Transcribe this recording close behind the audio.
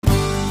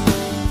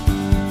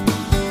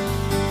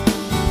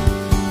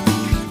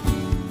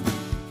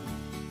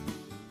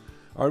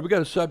All right, we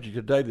got a subject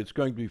today that's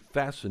going to be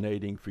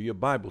fascinating for your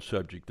Bible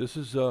subject. This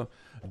is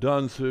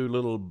done through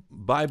little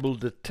Bible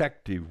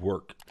detective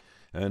work.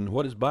 And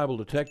what is Bible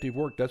detective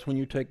work? That's when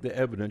you take the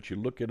evidence, you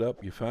look it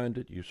up, you find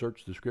it, you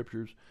search the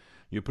scriptures,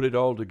 you put it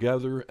all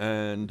together,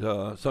 and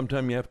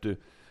sometimes you have to,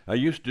 I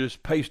used to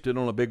just paste it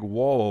on a big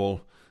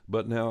wall,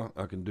 but now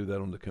I can do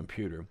that on the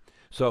computer.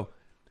 So,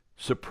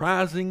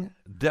 surprising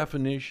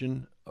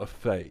definition of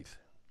faith.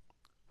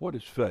 What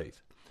is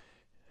faith?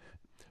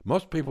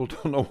 Most people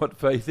don't know what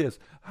faith is.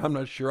 I'm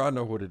not sure I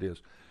know what it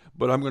is,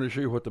 but I'm going to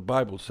show you what the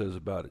Bible says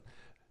about it.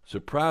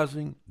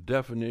 Surprising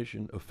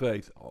definition of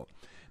faith.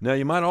 Now,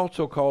 you might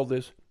also call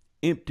this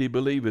empty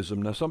believism.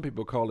 Now, some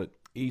people call it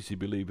easy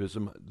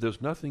believism.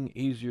 There's nothing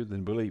easier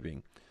than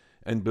believing.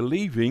 And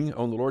believing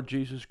on the Lord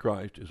Jesus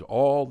Christ is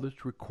all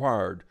that's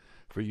required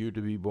for you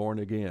to be born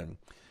again.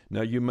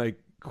 Now, you may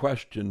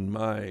question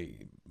my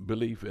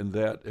belief in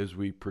that as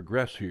we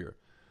progress here,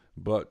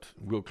 but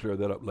we'll clear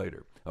that up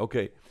later.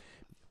 Okay.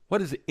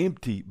 What is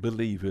empty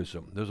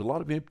believism? There's a lot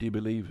of empty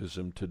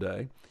believism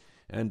today,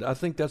 and I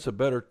think that's a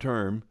better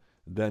term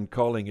than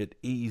calling it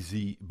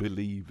easy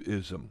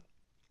believism.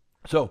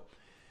 So,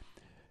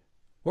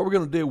 what we're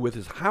going to deal with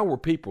is how were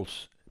people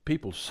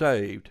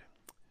saved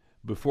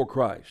before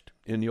Christ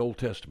in the Old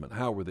Testament?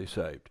 How were they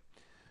saved?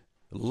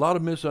 A lot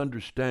of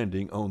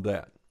misunderstanding on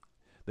that.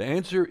 The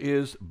answer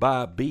is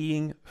by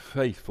being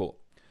faithful.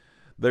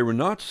 They were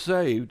not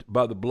saved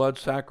by the blood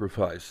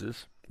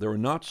sacrifices. They were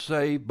not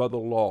saved by the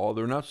law.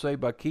 They're not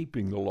saved by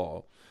keeping the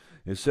law.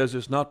 It says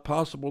it's not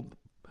possible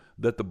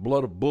that the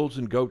blood of bulls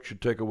and goats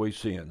should take away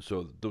sins.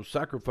 So those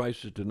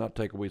sacrifices did not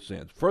take away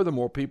sins.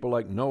 Furthermore, people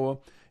like Noah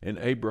and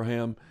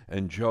Abraham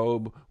and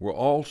Job were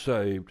all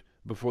saved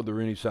before there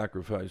were any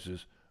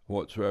sacrifices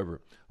whatsoever.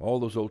 All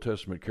those Old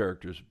Testament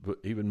characters, but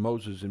even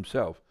Moses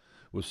himself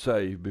was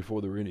saved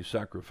before there were any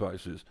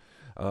sacrifices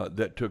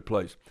that took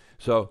place.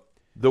 So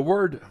the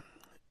word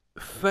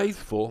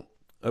faithful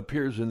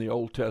appears in the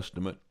Old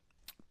Testament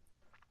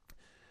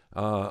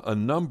a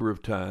number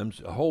of times.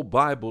 The whole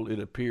Bible, it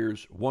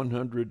appears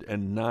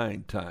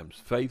 109 times.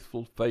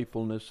 Faithful,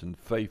 faithfulness, and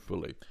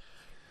faithfully.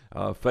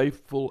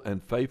 Faithful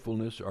and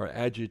faithfulness are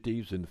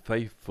adjectives, and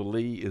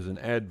faithfully is an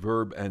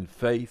adverb, and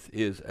faith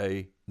is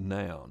a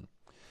noun.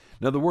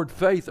 Now, the word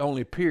faith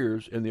only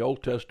appears in the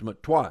Old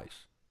Testament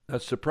twice.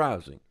 That's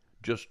surprising,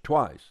 just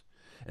twice.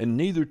 And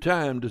neither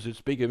time does it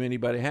speak of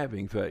anybody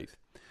having faith.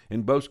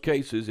 In both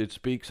cases, it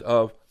speaks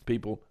of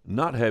people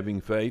not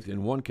having faith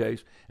in one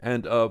case,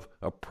 and of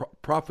a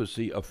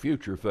prophecy of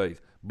future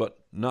faith, but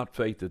not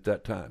faith at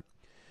that time.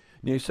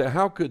 And you say,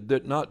 how could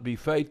that not be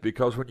faith?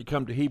 Because when you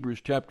come to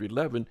Hebrews chapter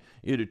 11,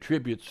 it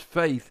attributes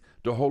faith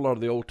to a whole lot of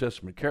the Old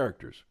Testament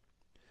characters.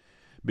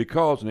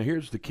 Because, now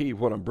here's the key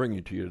of what I'm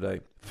bringing to you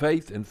today,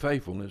 faith and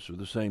faithfulness are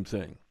the same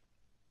thing.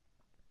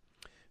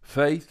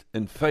 Faith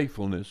and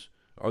faithfulness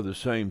are the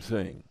same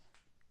thing.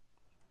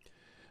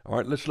 All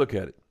right, let's look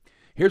at it.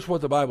 Here's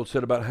what the Bible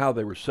said about how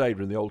they were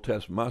saved in the Old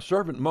Testament. My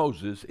servant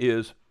Moses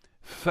is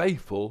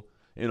faithful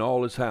in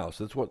all his house.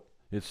 That's what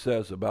it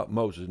says about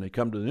Moses. And they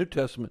come to the New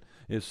Testament,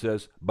 it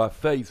says, by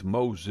faith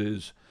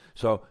Moses.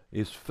 So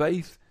his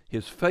faith,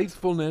 his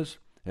faithfulness,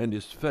 and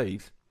his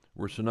faith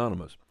were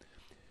synonymous.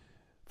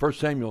 1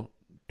 Samuel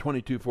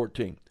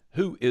 22:14.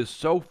 Who is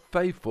so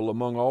faithful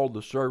among all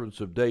the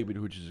servants of David,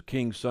 which is the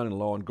king's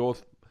son-in-law, and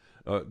goeth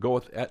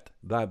at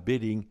thy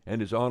bidding,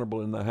 and is honorable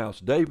in thy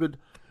house. David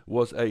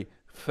was a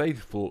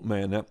faithful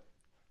man. Now,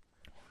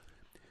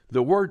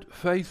 the word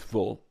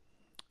faithful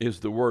is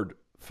the word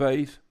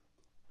faithful,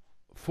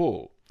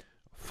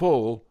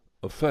 full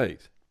of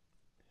faith.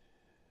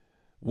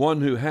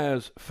 One who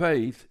has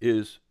faith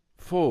is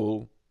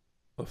full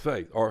of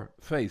faith, or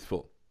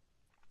faithful.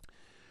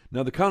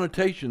 Now, the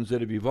connotations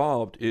that have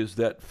evolved is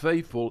that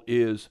faithful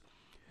is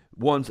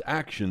one's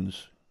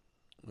actions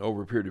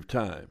over a period of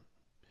time,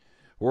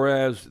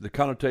 whereas the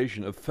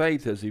connotation of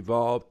faith has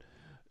evolved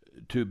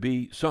to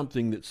be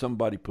something that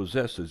somebody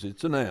possesses.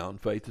 It's a noun.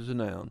 Faith is a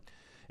noun.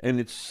 And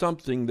it's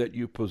something that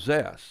you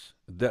possess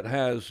that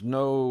has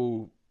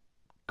no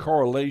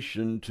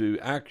correlation to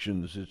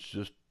actions. It's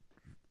just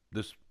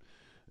this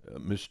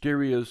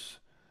mysterious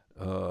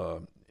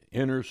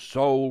inner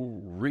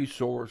soul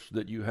resource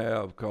that you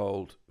have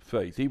called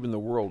faith. Even the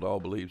world all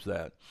believes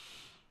that.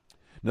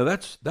 Now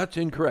that's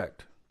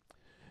incorrect,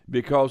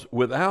 because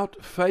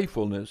without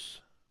faithfulness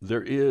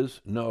there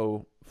is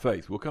no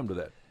faith. We'll come to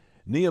that.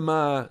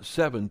 Nehemiah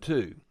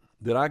 7:2,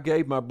 that I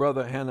gave my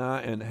brother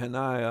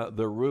Hananiah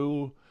the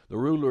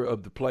ruler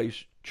of the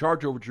place,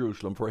 charge over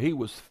Jerusalem, for he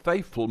was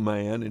faithful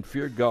man and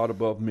feared God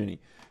above many.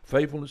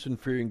 Faithfulness and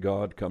fearing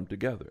God come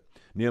together.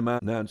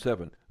 Nehemiah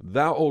 9:7,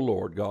 thou, O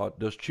Lord God,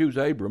 dost choose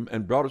Abram,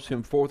 and broughtest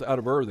him forth out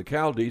of Ur of the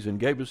Chaldees, and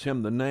gavest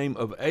him the name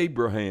of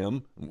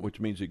Abraham, which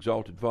means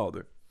exalted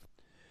father,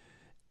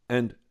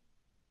 and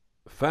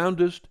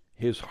foundest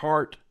his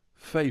heart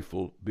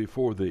faithful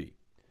before thee,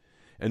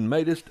 and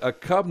madest a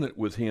covenant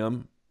with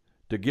him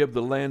to give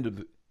the land of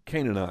the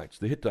Canaanites,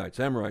 the Hittites,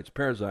 Amorites,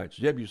 Perizzites,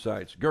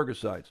 Jebusites,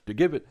 Girgasites, to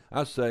give it,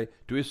 I say,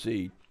 to his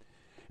seed,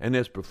 and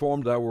hast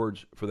performed thy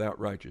words for thou art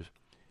righteous.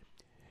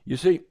 You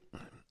see,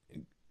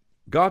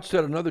 God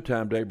said another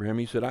time to Abraham,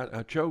 he said,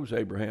 I chose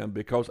Abraham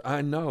because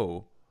I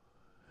know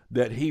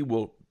that he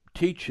will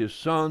teach his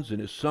sons and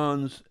his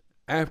sons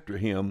after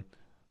him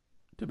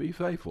to be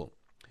faithful.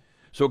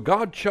 So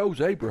God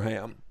chose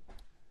Abraham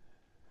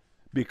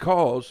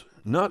because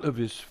not of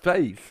his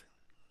faith,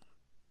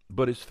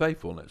 but his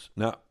faithfulness.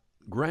 Now,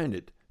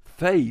 granted,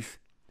 faith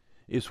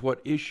is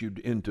what issued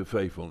into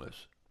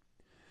faithfulness.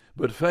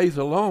 But faith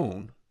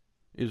alone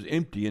is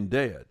empty and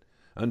dead.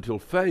 Until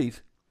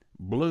faith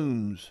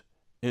blooms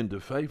into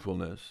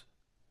faithfulness,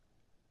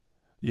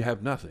 you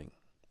have nothing.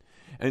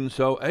 And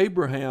so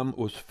Abraham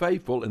was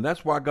faithful, and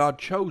that's why God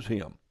chose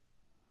him.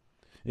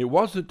 It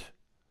wasn't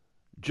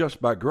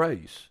just by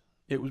grace.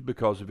 It was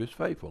because of his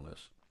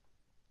faithfulness.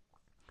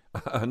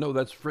 I know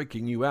that's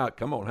freaking you out.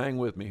 Come on, hang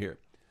with me here.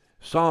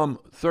 Psalm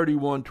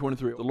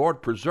 31:23. The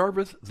Lord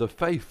preserveth the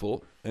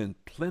faithful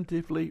and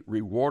plentifully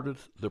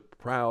rewardeth the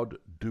proud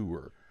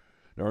doer.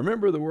 Now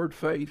remember, the word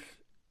faith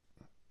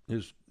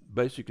is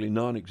basically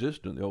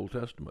non-existent in the Old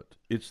Testament.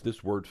 It's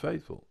this word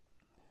faithful.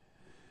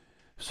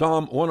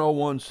 Psalm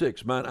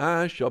 101:6. Mine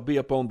eyes shall be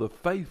upon the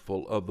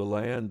faithful of the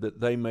land,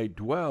 that they may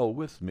dwell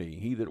with me.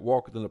 He that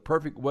walketh in a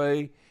perfect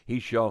way, he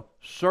shall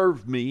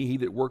serve me. He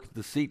that worketh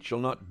deceit shall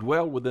not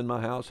dwell within my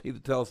house. He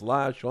that telleth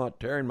lies shall not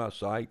tarry in my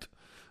sight.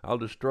 I'll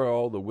destroy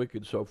all the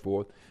wicked, so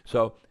forth.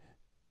 So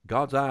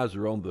God's eyes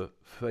are on the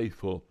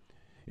faithful.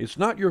 It's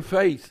not your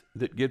faith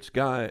that gets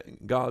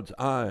God's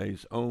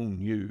eyes on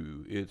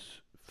you.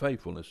 It's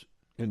faithfulness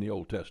in the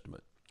Old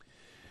Testament.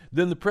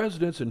 Then the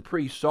presidents and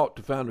priests sought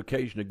to find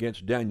occasion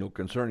against Daniel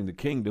concerning the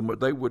kingdom, but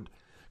they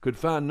could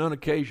find none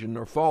occasion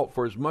nor fault,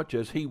 for as much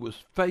as he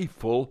was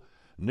faithful,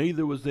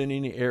 neither was there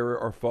any error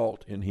or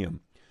fault in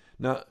him.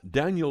 Now,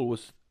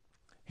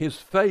 his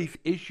faith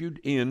issued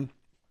in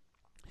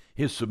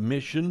his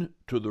submission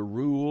to the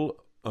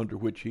rule under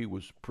which he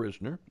was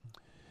prisoner.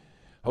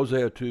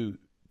 Hosea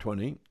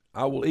 2:20,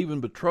 I will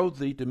even betroth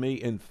thee to me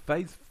in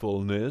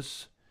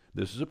faithfulness.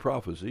 This is a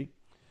prophecy.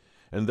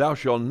 And thou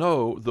shalt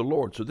know the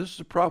Lord. So this is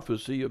a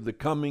prophecy of the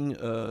coming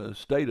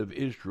state of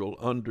Israel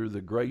under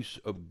the grace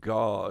of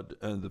God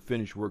and the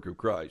finished work of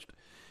Christ.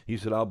 He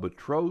said, I'll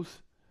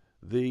betroth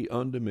thee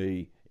unto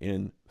me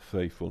in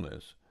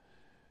faithfulness.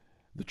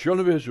 The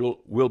children of Israel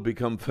will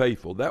become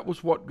faithful. That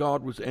was what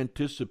God was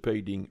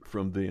anticipating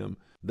from them.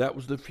 That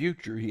was the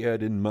future he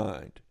had in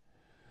mind.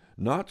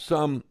 Not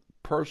some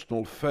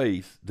personal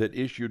faith that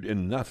issued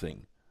in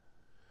nothing,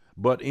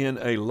 but in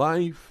a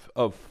life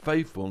of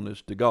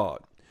faithfulness to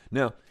God.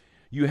 Now,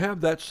 you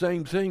have that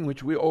same thing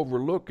which we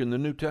overlook in the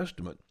New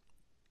Testament.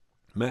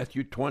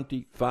 Matthew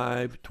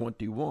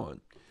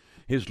 25:21.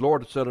 His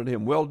Lord said unto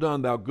him, Well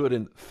done, thou good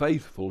and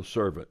faithful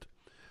servant.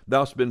 Thou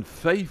hast been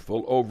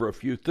faithful over a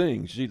few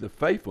things. See, the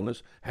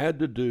faithfulness had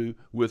to do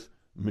with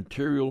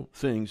material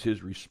things,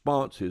 his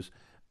response, his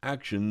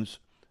actions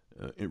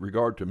in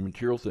regard to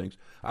material things.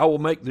 I will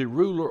make thee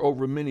ruler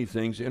over many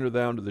things. Enter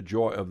thou into the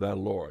joy of thy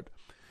Lord.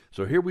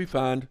 So here we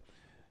find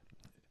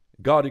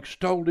God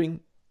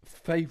extolling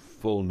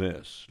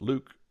faithfulness.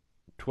 Luke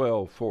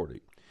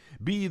 12:40.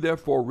 Be ye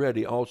therefore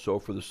ready also,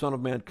 for the Son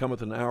of Man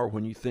cometh an hour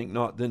when ye think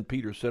not. Then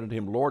Peter said unto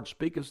him, Lord,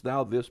 speakest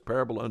thou this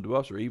parable unto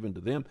us, or even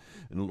to them?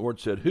 And the Lord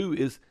said, Who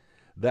is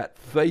that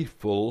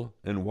faithful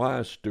and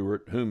wise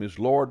steward, whom his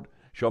Lord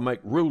shall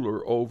make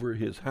ruler over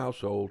his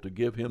household, to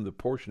give him the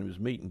portion of his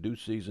meat in due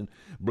season?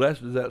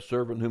 Blessed is that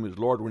servant whom his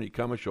Lord, when he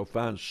cometh, shall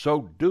find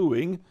so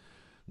doing.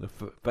 The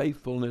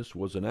faithfulness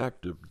was an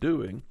act of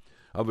doing.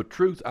 Of a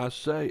truth I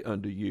say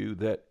unto you,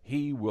 that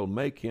he will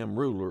make him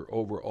ruler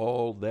over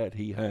all that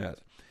he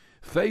hath.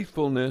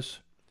 Faithfulness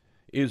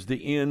is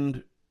the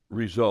end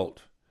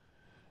result.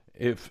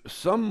 If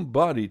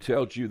somebody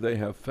tells you they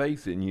have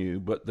faith in you,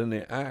 but then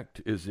they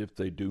act as if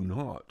they do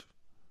not,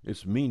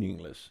 it's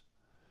meaningless.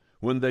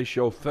 When they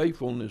show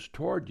faithfulness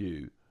toward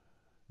you,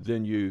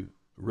 then you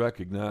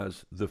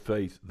recognize the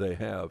faith they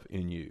have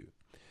in you.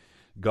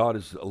 God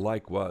is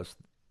likewise.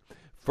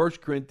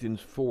 1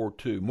 Corinthians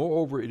 4:2.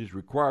 Moreover, it is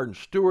required in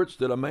stewards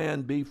that a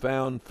man be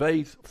found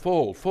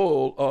faithful,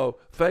 full of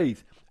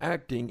faith,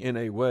 acting in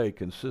a way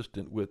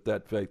consistent with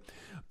that faith.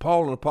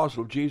 Paul, an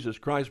apostle of Jesus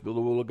Christ, by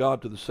the will of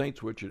God, to the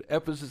saints which are at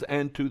Ephesus,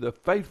 and to the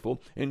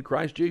faithful in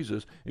Christ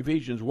Jesus.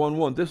 Ephesians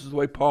 1:1. This is the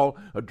way Paul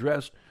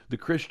addressed the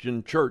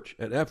Christian church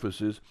at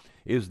Ephesus,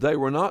 is they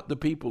were not the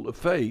people of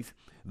faith,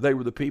 they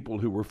were the people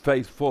who were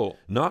faithful.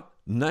 Not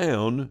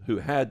noun who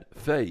had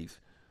faith,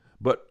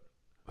 but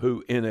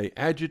who in an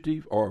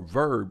adjective or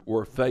verb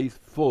were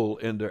faithful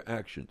in their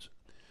actions.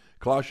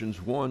 Colossians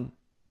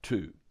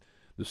 1:2.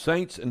 The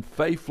saints and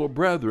faithful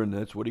brethren,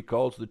 that's what he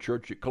calls the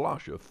church at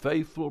Colossia,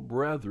 faithful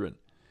brethren.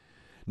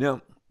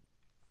 Now,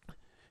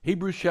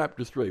 Hebrews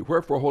chapter 3,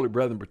 Wherefore, holy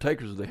brethren,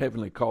 partakers of the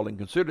heavenly calling,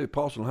 consider the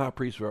apostle and high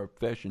priest of our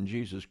confession,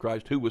 Jesus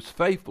Christ, who was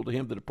faithful to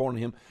him that appointed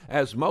him,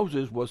 as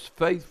Moses was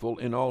faithful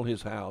in all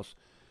his house.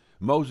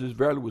 Moses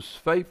verily was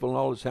faithful in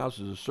all his house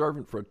as a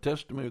servant for a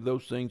testimony of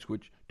those things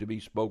which to be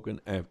spoken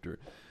after.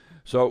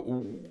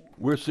 So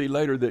we'll see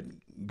later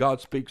that God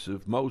speaks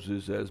of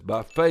Moses as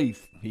by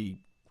faith he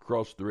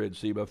crossed the Red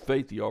Sea. By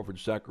faith he offered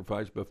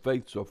sacrifice. By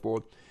faith, so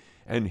forth.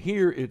 And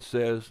here it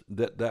says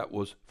that that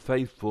was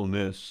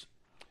faithfulness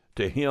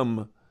to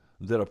him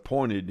that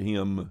appointed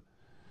him.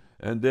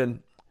 And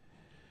then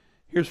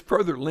here's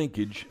further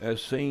linkage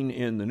as seen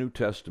in the New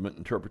Testament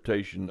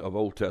interpretation of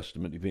Old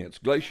Testament events.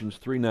 Galatians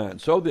 3:9.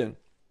 So then,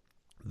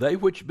 they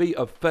which be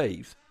of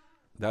faith,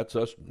 that's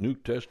us New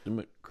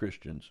Testament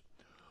Christians,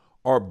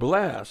 are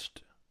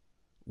blessed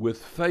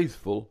with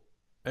faithful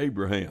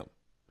Abraham.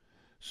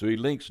 So he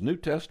links New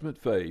Testament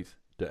faith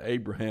to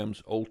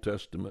Abraham's Old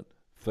Testament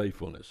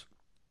faithfulness.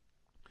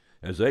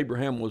 As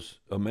Abraham was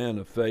a man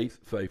of faith,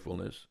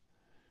 faithfulness,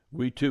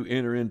 we too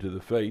enter into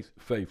the faith,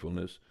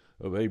 faithfulness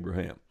of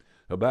Abraham.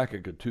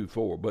 Habakkuk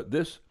 2:4. But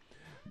this,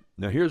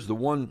 now here's the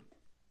one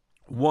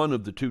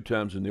of the two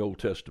times in the Old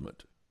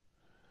Testament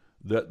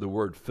that the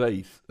word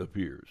faith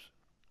appears.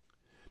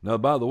 Now,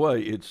 by the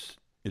way, it's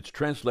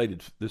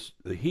translated,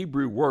 the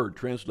Hebrew word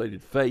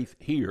translated faith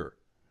here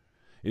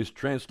is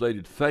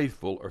translated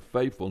faithful or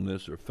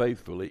faithfulness or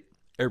faithfully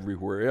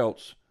everywhere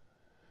else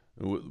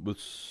with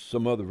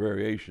some other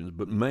variations,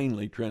 but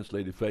mainly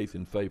translated faith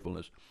and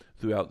faithfulness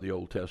throughout the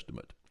Old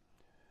Testament.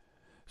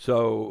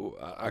 So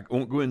I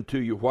won't go into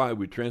you why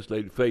we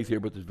translated faith here,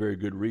 but there's very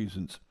good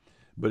reasons.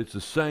 But it's the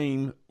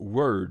same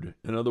word.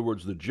 In other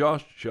words, the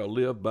just shall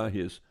live by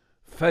his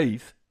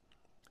faith.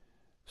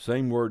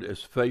 Same word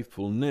as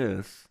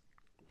faithfulness.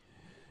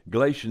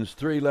 Galatians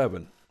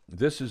 3:11.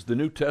 This is the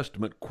New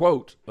Testament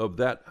quote of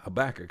that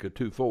Habakkuk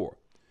 2:4.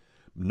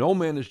 No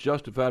man is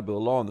justified by the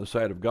law in the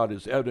sight of God. It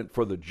is evident,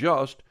 for the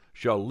just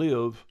shall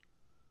live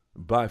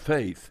by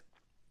faith.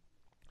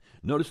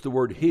 Notice the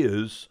word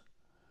his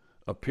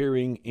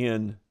appearing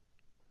in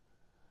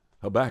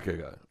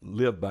Habakkuk,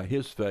 live by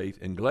his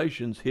faith. In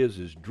Galatians, his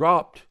is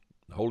dropped.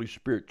 The Holy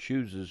Spirit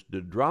chooses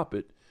to drop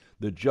it.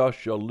 The just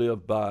shall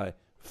live by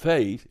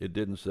faith. It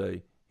didn't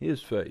say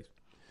his faith.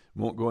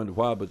 Won't go into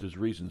why, but there's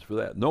reasons for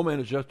that. No man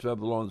is justified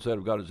by the law in the sight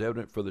of God is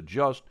evident, for the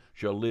just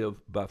shall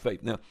live by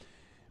faith. Now,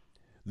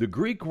 the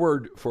Greek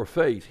word for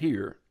faith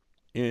here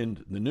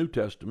in the New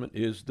Testament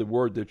is the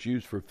word that's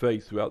used for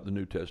faith throughout the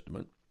New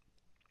Testament.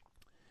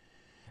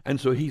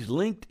 And so he's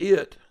linked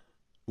it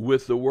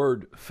with the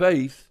word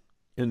faith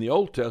in the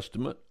Old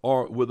Testament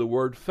or with the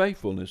word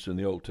faithfulness in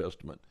the Old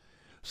Testament.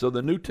 So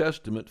the New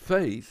Testament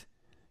faith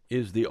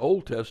is the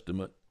Old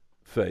Testament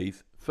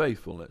faith,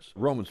 faithfulness.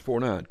 Romans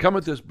 4:9.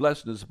 Cometh this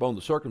blessedness upon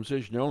the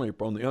circumcision, only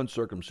upon the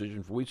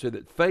uncircumcision, for we say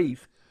that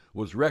faith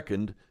was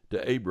reckoned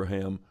to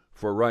Abraham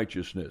for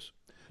righteousness.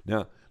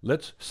 Now,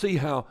 let's see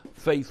how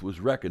faith was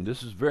reckoned.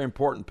 This is a very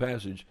important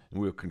passage, and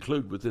we'll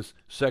conclude with this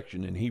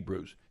section in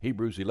Hebrews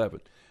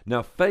 11.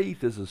 Now,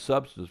 faith is the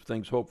substance of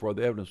things hoped for,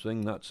 the evidence of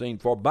things not seen.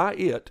 For by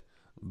it,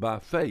 by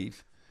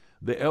faith,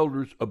 the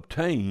elders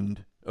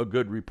obtained a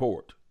good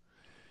report.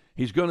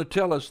 He's going to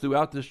tell us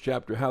throughout this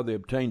chapter how they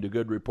obtained a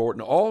good report.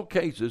 In all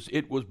cases,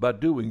 it was by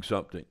doing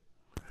something.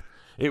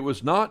 It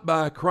was not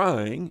by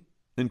crying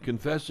and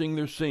confessing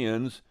their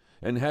sins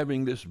and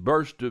having this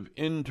burst of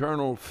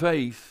internal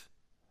faith.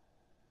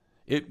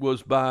 It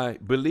was by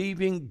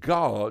believing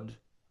God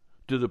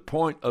to the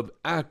point of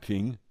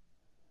acting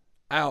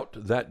out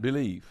that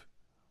belief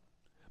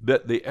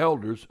that the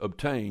elders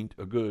obtained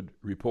a good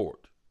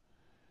report.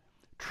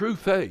 True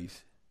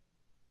faith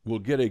will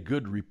get a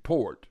good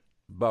report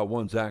by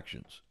one's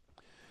actions.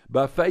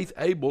 By faith,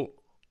 Abel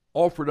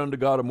offered unto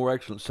God a more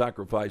excellent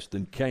sacrifice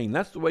than Cain.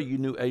 That's the way you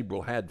knew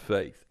Abel had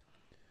faith,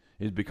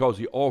 is because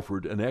he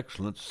offered an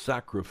excellent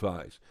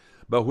sacrifice,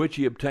 by which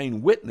he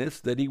obtained witness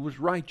that he was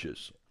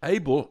righteous.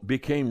 Abel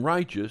became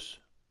righteous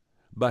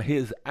by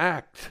his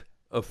act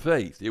of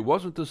faith. It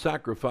wasn't the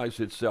sacrifice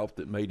itself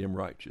that made him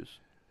righteous.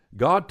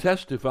 God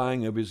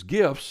testifying of his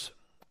gifts,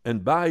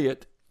 and by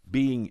it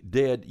being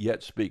dead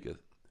yet speaketh.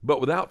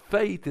 But without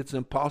faith it's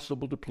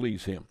impossible to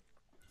please him.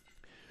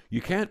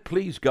 You can't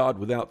please God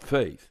without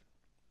faith.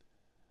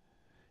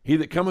 He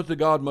that cometh to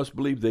God must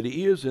believe that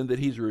he is, and that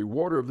he's a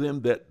rewarder of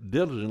them that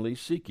diligently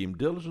seek him.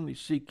 Diligently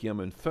seek him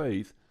and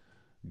faith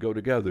go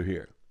together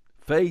here.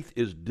 Faith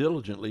is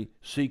diligently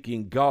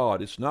seeking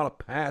God. It's not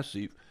a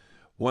passive.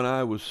 When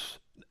I was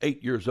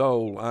 8 years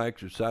old, I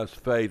exercised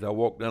faith. I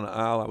walked down the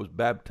aisle. I was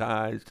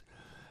baptized.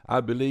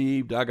 I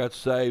believed. I got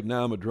saved.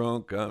 Now I'm a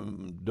drunk.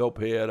 I'm a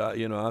dopehead.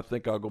 I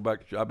think I'll go back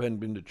to church. I haven't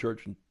been to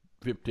church in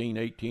 15,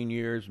 18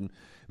 years, and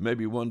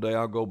maybe one day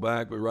I'll go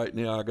back. But right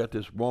now I got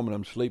this woman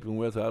I'm sleeping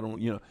with. I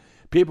hear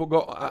people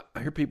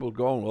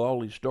go on with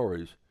all these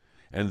stories,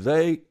 and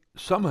they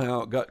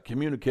somehow got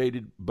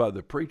communicated by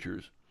the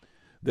preachers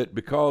that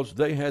because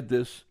they had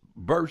this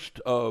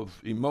burst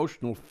of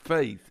emotional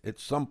faith at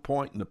some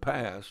point in the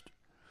past,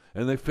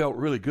 and they felt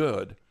really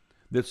good,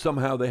 that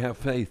somehow they have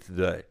faith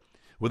today.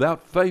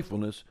 Without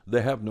faithfulness,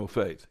 they have no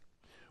faith.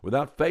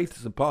 Without faith,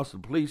 it's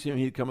impossible to please him.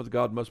 He that cometh to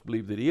God must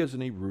believe that he is,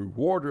 and he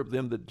rewarder of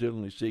them that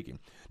diligently seek him.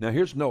 Now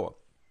here's Noah.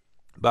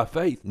 By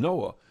faith,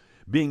 Noah,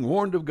 being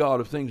warned of God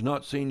of things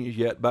not seen as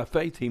yet, by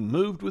faith he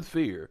moved with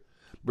fear.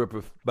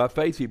 By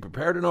faith he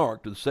prepared an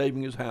ark to the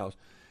saving his house.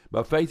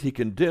 By faith he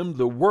condemned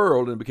the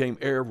world and became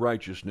heir of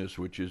righteousness,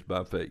 which is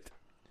by faith.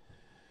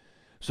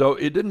 So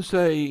it didn't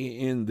say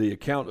in the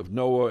account of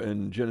Noah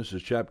in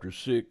Genesis chapter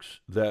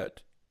 6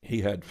 that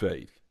he had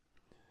faith.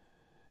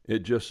 It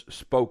just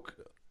spoke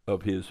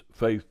of his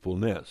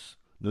faithfulness.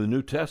 The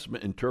New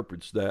Testament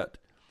interprets that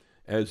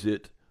as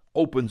it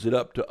opens it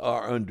up to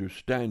our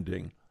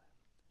understanding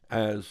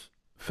as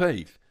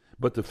faith.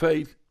 But the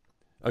faith,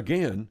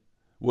 again,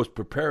 was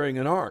preparing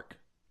an ark.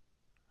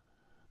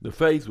 The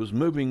faith was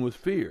moving with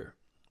fear.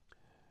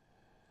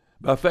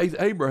 By faith,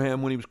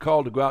 Abraham, when he was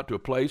called to go out to a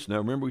place, now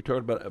remember we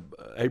talked about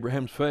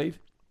Abraham's faith?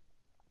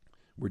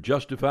 We're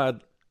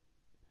justified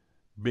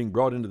being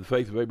brought into the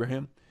faith of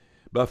Abraham.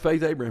 By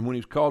faith, Abraham, when he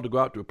was called to go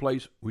out to a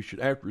place we should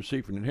after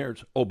receive for an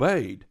inheritance,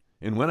 obeyed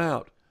and went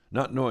out,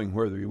 not knowing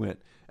whither he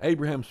went.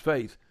 Abraham's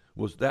faith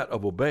was that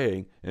of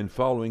obeying and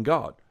following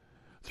God.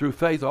 Through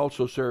faith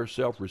also Sarah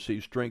herself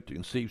received strength to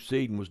conceive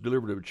seed and was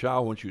delivered of a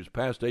child when she was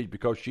past age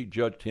because she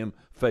judged him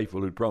faithful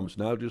who promised.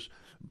 Now I'll just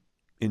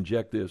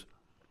inject this.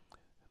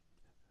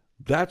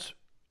 That's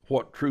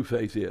what true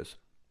faith is.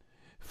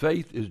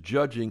 Faith is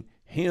judging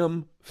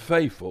him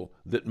faithful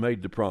that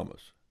made the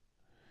promise.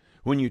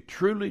 When you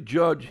truly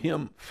judge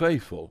him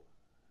faithful,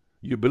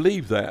 you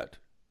believe that,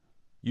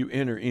 you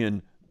enter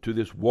into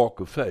this walk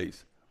of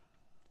faith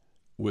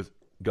with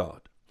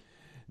God.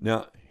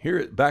 Now,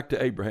 here back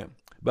to Abraham.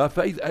 By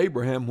faith,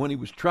 Abraham, when he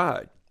was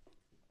tried,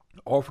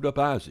 offered up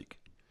Isaac.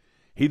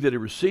 He that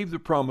had received the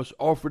promise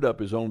offered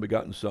up his only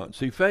begotten son.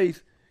 See,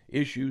 faith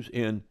issues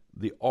in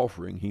the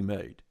offering he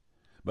made.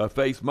 By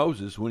faith,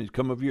 Moses, when he's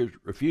come of years,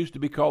 refused to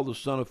be called the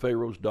son of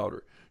Pharaoh's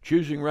daughter,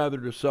 choosing rather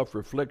to suffer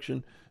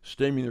affliction,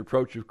 esteeming the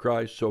reproach of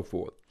Christ, so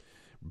forth.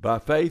 By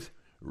faith,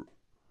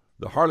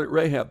 the harlot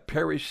Rahab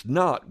perished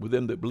not with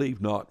them that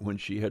believed not when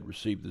she had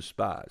received the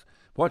spies.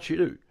 What'd she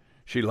do?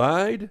 She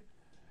lied.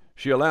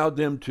 She allowed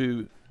them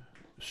to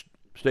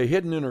stay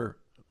hidden in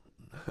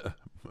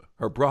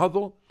her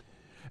brothel,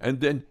 and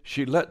then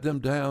she let them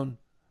down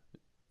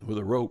with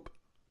a rope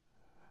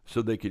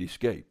so they could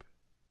escape.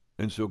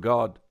 And so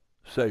God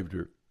saved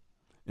her,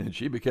 and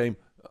she became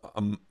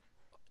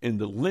in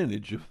the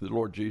lineage of the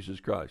Lord Jesus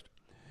Christ.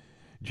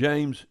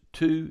 James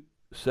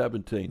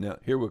 2:17. Now,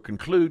 here we'll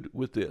conclude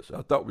with this.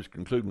 I thought we was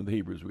concluding with the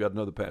Hebrews. We got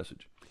another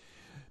passage.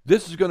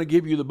 This is going to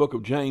give you the book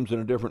of James in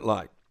a different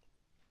light.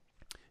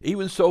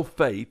 Even so,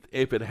 faith,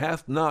 if it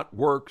hath not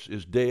works,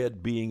 is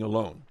dead, being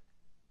alone.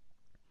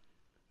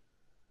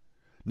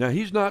 Now,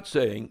 he's not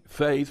saying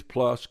faith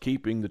plus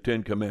keeping the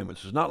Ten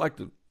Commandments. It's not like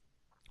the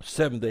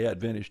Seventh-day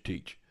Adventists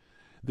teach,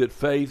 that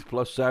faith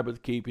plus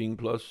Sabbath keeping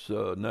plus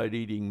not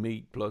eating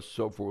meat plus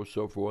so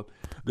forth,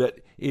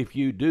 that if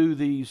you do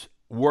these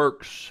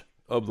works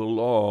of the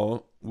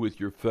law with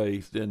your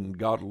faith, then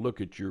God will look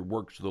at your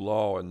works of the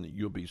law and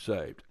you'll be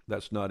saved.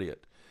 That's not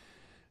it.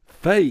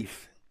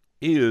 Faith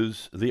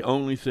is the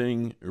only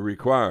thing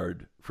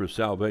required for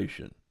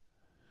salvation.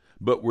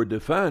 But we're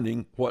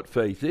defining what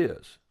faith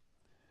is.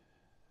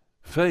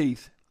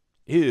 Faith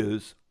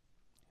is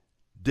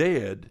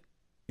dead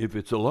if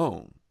it's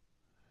alone.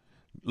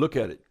 Look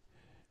at it.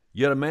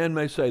 Yet a man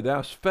may say, thou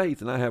hast faith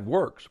and I have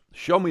works.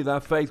 Show me thy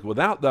faith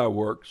without thy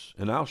works,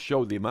 and I'll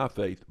show thee my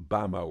faith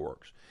by my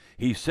works.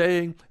 He's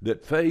saying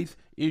that faith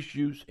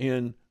issues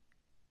in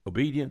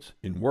obedience,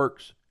 in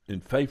works,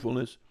 in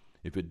faithfulness.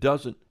 If it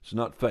doesn't, it's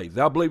not faith.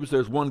 Thou believest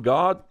there's one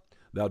God,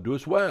 thou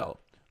doest well.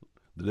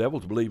 The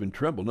devils believe and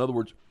tremble. In other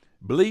words,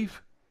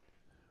 belief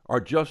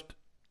are just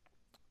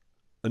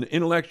an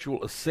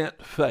intellectual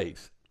assent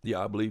faith.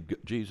 Yeah, I believe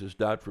Jesus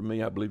died for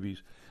me. I believe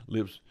he's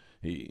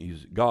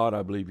God.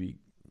 I believe he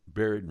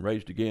buried and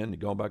raised again and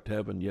gone back to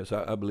heaven. Yes,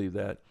 I believe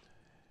that.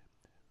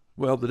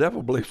 Well, the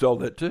devil believes all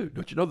that too.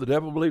 Don't you know the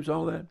devil believes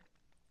all that?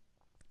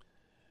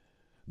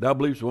 Thou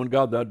believest one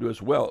God, thou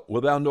doest well.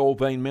 Wilt thou know,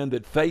 vain man,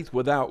 that faith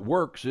without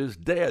works is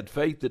dead?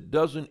 Faith that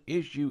doesn't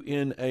issue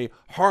in a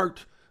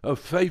heart of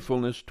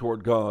faithfulness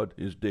toward God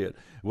is dead.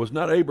 Was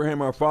not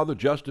Abraham our father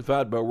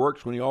justified by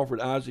works when he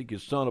offered Isaac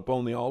his son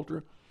upon the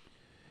altar?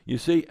 You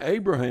see,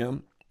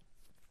 Abraham,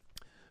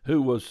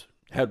 who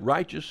had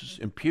righteousness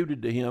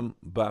imputed to him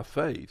by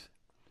faith,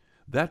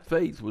 that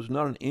faith was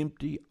not an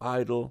empty,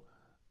 idle,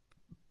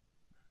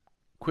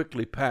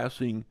 quickly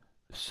passing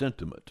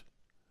sentiment.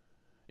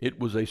 It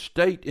was a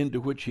state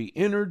into which he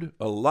entered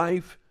a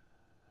life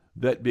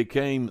that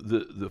became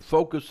the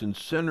focus and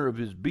center of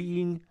his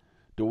being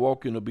to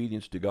walk in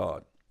obedience to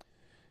God.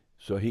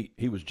 So he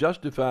was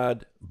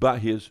justified by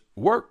his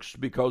works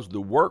because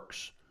the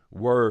works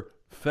were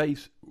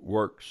faith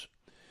works.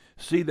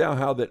 See thou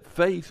how that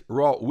faith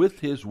wrought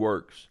with his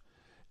works,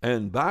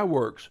 and by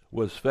works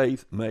was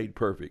faith made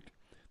perfect.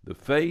 The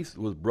faith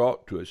was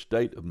brought to a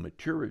state of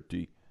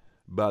maturity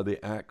by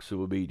the acts of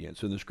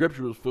obedience. And the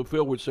scripture was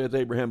fulfilled which saith,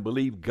 Abraham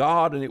believed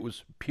God, and it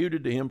was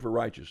imputed to him for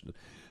righteousness.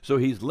 So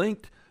he's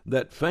linked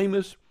that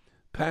famous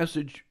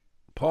passage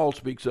Paul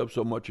speaks of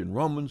so much in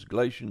Romans,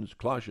 Galatians,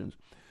 Colossians,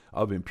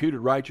 of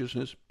imputed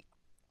righteousness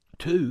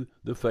to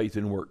the faith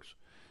in works.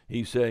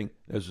 He's saying,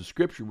 as the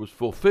scripture was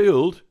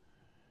fulfilled,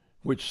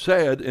 which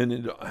said, and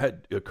it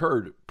had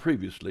occurred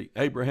previously,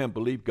 Abraham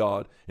believed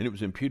God, and it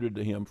was imputed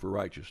to him for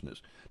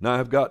righteousness. Now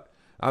I've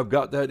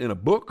got that in a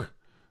book.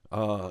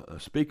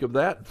 speak of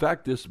that. In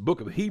fact, this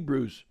book of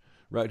Hebrews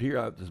right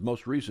here, this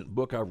most recent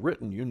book I've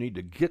written, you need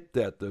to get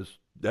that.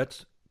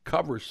 That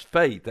covers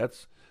faith.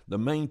 That's the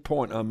main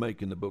point I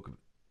make in the book of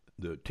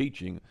the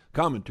teaching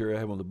commentary I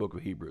have on the book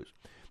of Hebrews.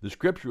 The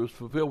scripture was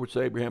fulfilled which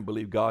Abraham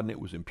believed God, and it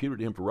was imputed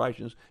to him for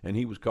righteousness, and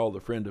he was called the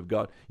friend of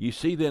God. You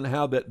see then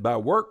how that by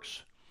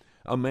works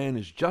a man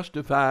is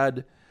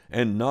justified,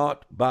 and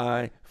not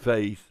by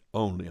faith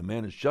only. A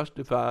man is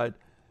justified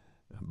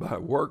by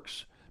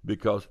works,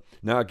 because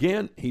now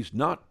again, he's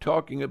not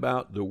talking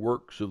about the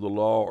works of the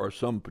law or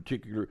some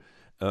particular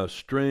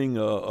string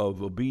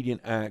of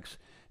obedient acts.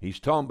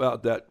 He's talking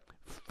about that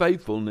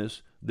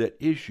faithfulness that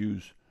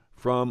issues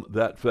from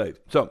that faith.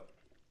 So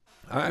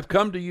I've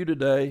come to you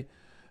today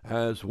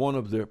as one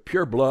of the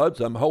pure bloods.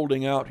 I'm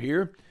holding out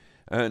here,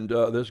 and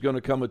there's going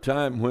to come a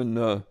time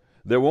when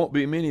there won't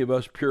be many of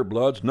us pure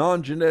bloods,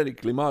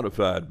 non-genetically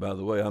modified, by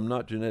the way. I'm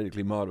not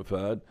genetically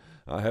modified.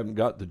 I haven't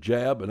got the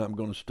jab, and I'm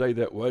going to stay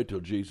that way till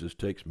Jesus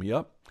takes me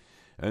up.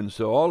 And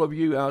so all of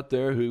you out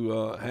there who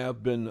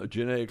have been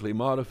genetically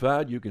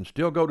modified, you can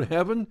still go to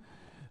heaven.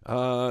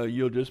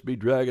 You'll just be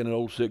dragging an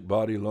old sick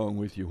body along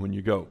with you when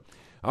you go.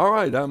 All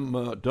right, I'm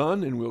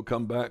done, and we'll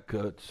come back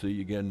to see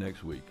you again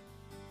next week.